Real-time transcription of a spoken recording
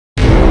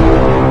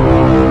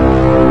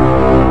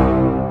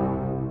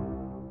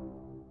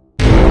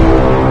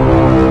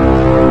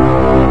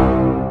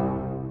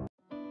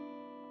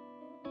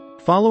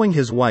Following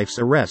his wife's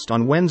arrest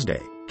on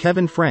Wednesday,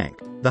 Kevin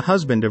Franke, the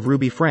husband of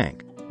Ruby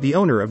Franke, the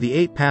owner of the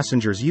 8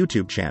 Passengers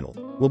YouTube channel,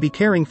 will be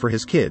caring for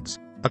his kids,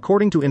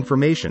 according to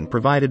information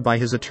provided by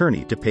his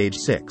attorney to Page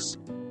 6.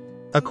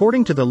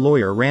 According to the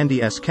lawyer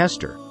Randy S.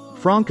 Kester,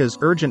 Franke's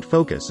urgent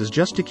focus is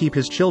just to keep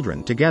his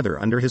children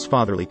together under his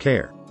fatherly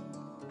care.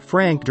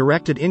 Franke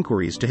directed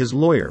inquiries to his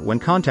lawyer when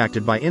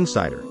contacted by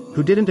Insider,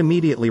 who didn't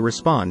immediately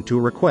respond to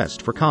a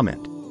request for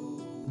comment.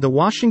 The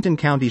Washington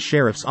County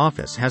Sheriff's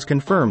Office has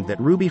confirmed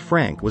that Ruby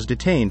Franke was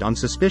detained on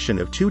suspicion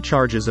of 2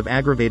 charges of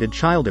aggravated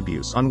child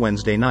abuse on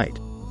Wednesday night.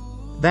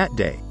 That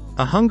day,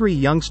 a hungry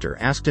youngster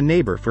asked a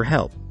neighbor for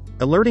help,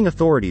 alerting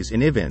authorities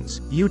in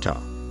Evans, Utah,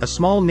 a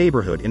small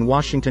neighborhood in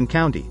Washington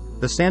County,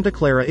 the Santa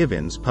Clara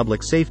Evans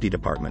Public Safety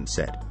Department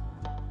said.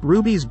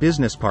 Ruby's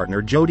business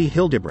partner Jody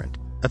Hildebrandt,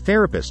 a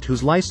therapist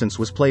whose license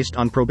was placed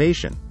on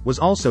probation, was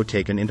also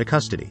taken into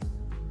custody.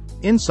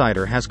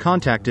 Insider has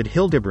contacted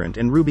Hildebrandt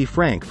and Ruby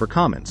Franke for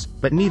comments,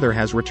 but neither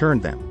has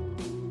returned them.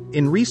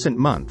 In recent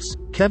months,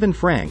 Kevin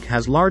Franke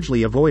has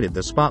largely avoided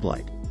the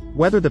spotlight.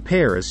 Whether the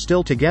pair is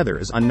still together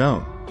is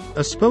unknown.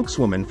 A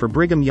spokeswoman for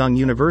Brigham Young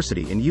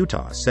University in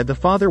Utah said the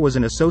father was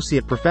an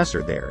associate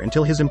professor there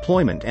until his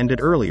employment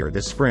ended earlier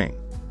this spring.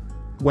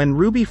 When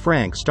Ruby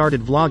Franke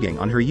started vlogging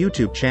on her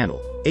YouTube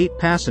channel, 8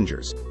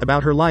 Passengers,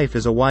 about her life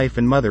as a wife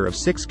and mother of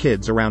 6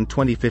 kids around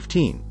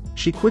 2015,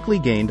 she quickly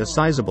gained a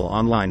sizable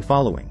online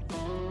following.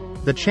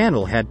 The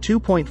channel had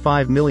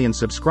 2.5 million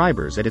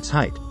subscribers at its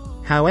height.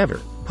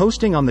 However,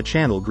 posting on the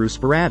channel grew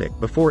sporadic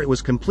before it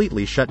was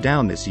completely shut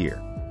down this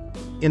year.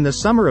 In the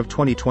summer of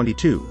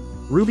 2022,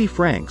 Ruby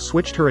Franke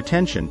switched her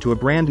attention to a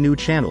brand new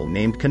channel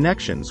named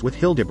Connections with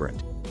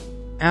Hildebrandt.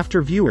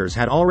 After viewers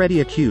had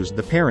already accused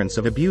the parents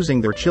of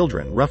abusing their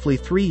children roughly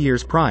 3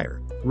 years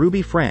prior,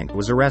 Ruby Franke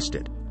was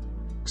arrested.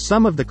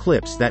 Some of the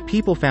clips that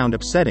people found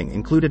upsetting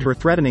included her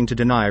threatening to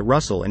deny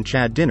Russell and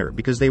Chad dinner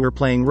because they were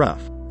playing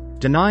rough,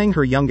 denying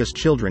her youngest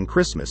children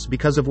Christmas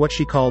because of what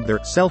she called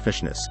their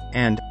selfishness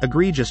and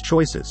egregious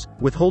choices,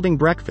 withholding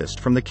breakfast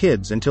from the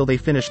kids until they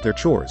finished their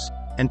chores,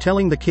 and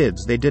telling the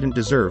kids they didn't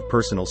deserve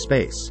personal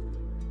space.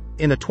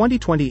 In a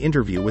 2020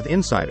 interview with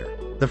Insider,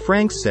 the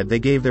Frankes said they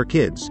gave their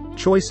kids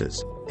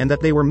choices, and that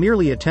they were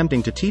merely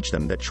attempting to teach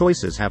them that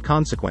choices have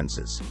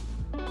consequences.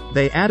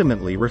 They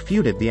adamantly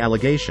refuted the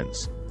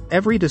allegations.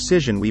 Every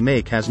decision we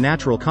make has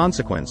natural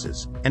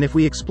consequences, and if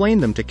we explain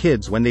them to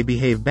kids when they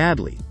behave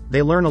badly,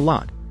 they learn a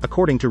lot,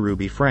 according to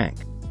Ruby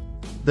Franke.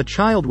 The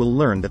child will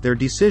learn that their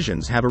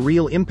decisions have a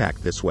real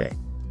impact this way.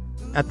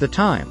 At the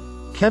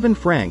time, Kevin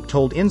Franke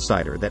told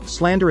Insider that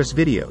slanderous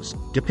videos,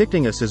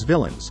 depicting us as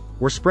villains,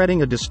 were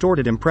spreading a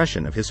distorted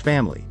impression of his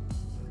family.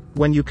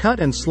 When you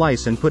cut and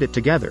slice and put it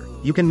together,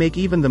 you can make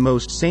even the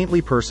most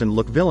saintly person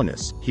look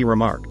villainous, he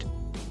remarked.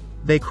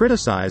 They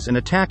criticize and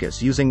attack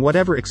us using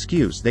whatever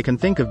excuse they can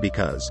think of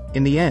because,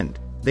 in the end,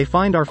 they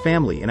find our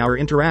family and our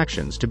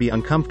interactions to be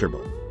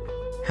uncomfortable.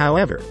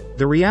 However,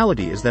 the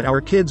reality is that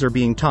our kids are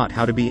being taught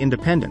how to be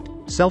independent,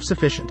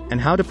 self-sufficient, and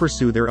how to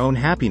pursue their own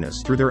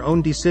happiness through their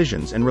own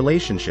decisions and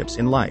relationships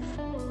in life.